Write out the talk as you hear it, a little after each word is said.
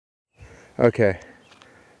Okay,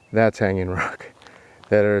 that's Hanging Rock.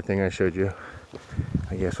 That other thing I showed you,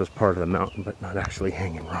 I guess, was part of the mountain, but not actually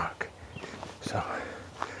Hanging Rock. So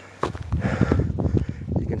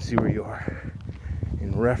you can see where you are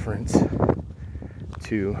in reference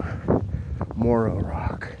to Morrow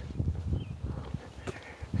Rock.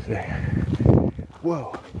 So,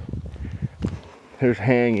 whoa. There's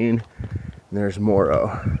Hanging, and there's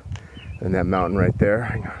Morrow. And that mountain right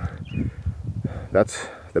there, that's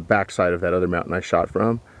the backside of that other mountain I shot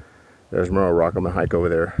from. There's Morrow Rock. I'm gonna hike over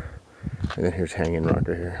there. And then here's Hanging Rock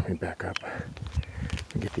right here. Let me back up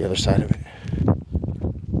and get the other side of it.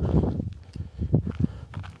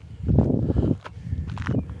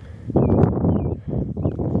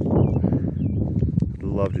 I'd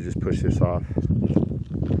love to just push this off.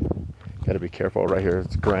 Gotta be careful right here.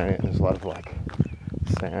 It's granite and there's a lot of like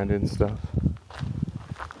sand and stuff.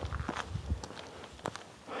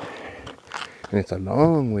 And it's a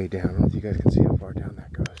long way down. I don't know if you guys can see how far down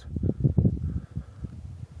that goes.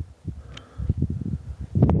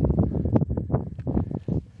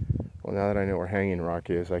 Well, now that I know where Hanging Rock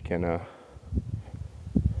is, I can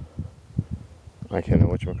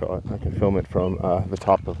whatchamacallit, I can film it from the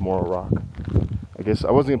top of Morrow Rock. I guess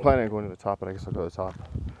I wasn't even planning on going to the top, but I guess I'll go to the top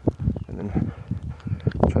and then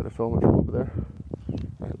try to film it from over there.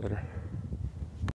 All right, later.